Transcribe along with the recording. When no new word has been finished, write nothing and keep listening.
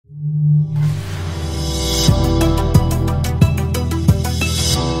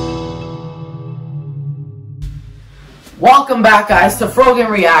Welcome back, guys, to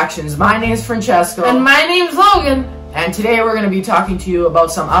Frogan Reactions. My name is Francesco. And my name's Logan. And today we're going to be talking to you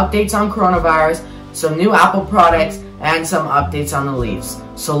about some updates on coronavirus, some new Apple products, and some updates on the Leafs.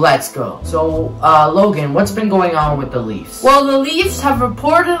 So let's go. So, Logan, what's been going on with the Leafs? Well, the Leafs have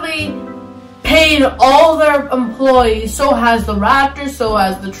reportedly paid all their employees. So has the Raptors, so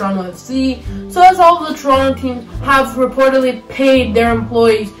has the Toronto FC, so has all the Toronto teams have reportedly paid their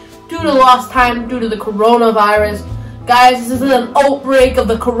employees due to lost time due to the coronavirus. Guys, this is an outbreak of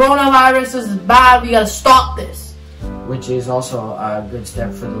the coronavirus. This is bad. We gotta stop this. Which is also a good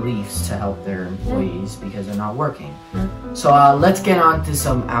step for the Leafs to help their employees because they're not working. So let's get on to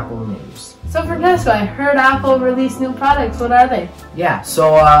some Apple news. So Francesco, I heard Apple released new products. What are they? Yeah,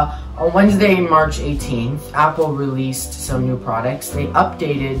 so on Wednesday, March 18th, Apple released some new products. They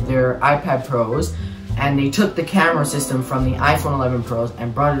updated their iPad Pros, and they took the camera system from the iPhone 11 Pros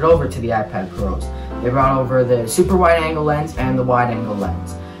and brought it over to the iPad Pros. They brought over the super wide angle lens and the wide angle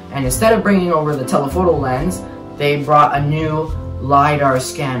lens. And instead of bringing over the telephoto lens, they brought a new LiDAR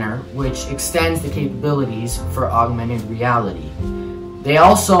scanner, which extends the capabilities for augmented reality. They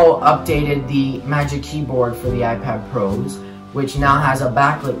also updated the Magic Keyboard for the iPad Pros, which now has a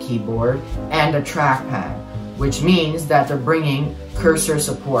backlit keyboard and a trackpad, which means that they're bringing cursor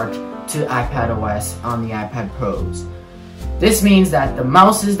support to iPadOS on the iPad Pros. This means that the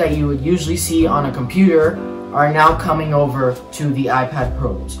mouses that you would usually see on a computer are now coming over to the iPad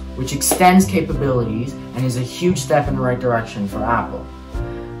Pros, which extends capabilities and is a huge step in the right direction for Apple.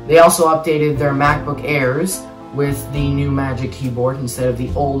 They also updated their MacBook Airs with the new Magic Keyboard instead of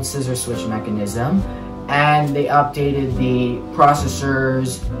the old scissor switch mechanism, and they updated the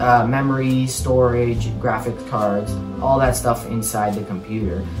processors, memory, storage, graphics cards, all that stuff inside the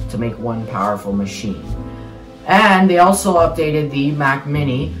computer to make one powerful machine. And they also updated the Mac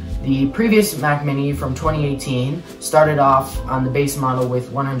Mini. The previous Mac Mini from 2018 started off on the base model with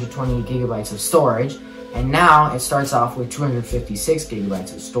 128 gigabytes of storage, and now it starts off with 256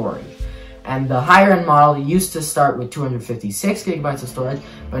 gigabytes of storage. And the higher end model used to start with 256 gigabytes of storage,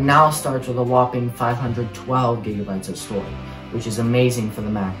 but now starts with a whopping 512 gigabytes of storage, which is amazing for the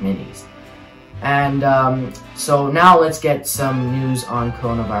Mac Minis. And so now let's get some news on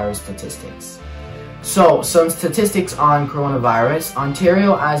coronavirus statistics. So, some statistics on coronavirus.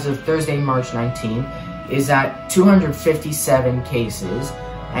 Ontario, as of Thursday, March 19th, is at 257 cases,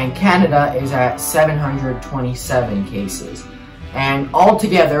 and Canada is at 727 cases. And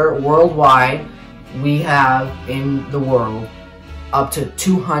altogether, worldwide, we have in the world up to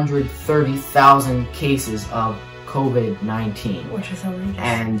 230,000 cases of COVID-19. Which is outrageous.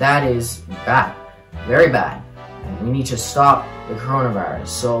 And that is bad, very bad. And we need to stop the coronavirus.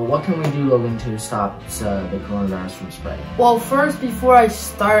 So what can we do, Logan, to stop the coronavirus from spreading? Well, first, before I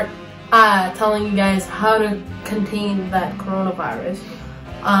start telling you guys how to contain that coronavirus,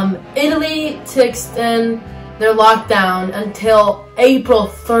 Italy to extend their lockdown until April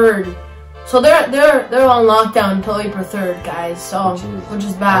 3rd. So they're on lockdown until April 3rd, guys. So which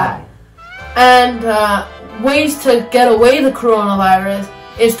is bad. And ways to get away the coronavirus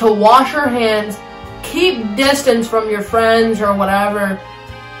is to wash your hands, keep distance from your friends or whatever,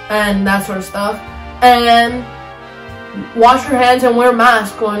 and that sort of stuff. And wash your hands and wear a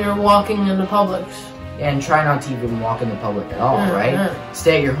mask when you're walking in the public. And try not to even walk in the public at all, right? Yeah.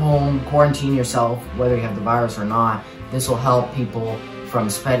 Stay at your home, quarantine yourself, whether you have the virus or not. This will help people from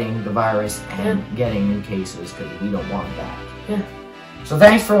spreading the virus and getting new cases, because we don't want that. Yeah. So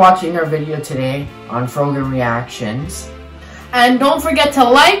thanks for watching our video today on Frogan Reactions. And don't forget to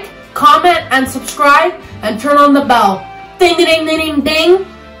like, comment, and subscribe, and turn on the bell. Ding, ding, ding, ding, ding.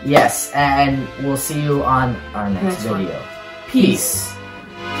 Yes, and we'll see you on our next video. Peace.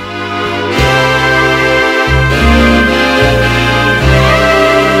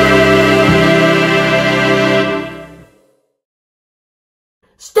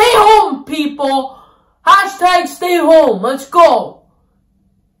 Stay home, people! Hashtag stay home. Let's go.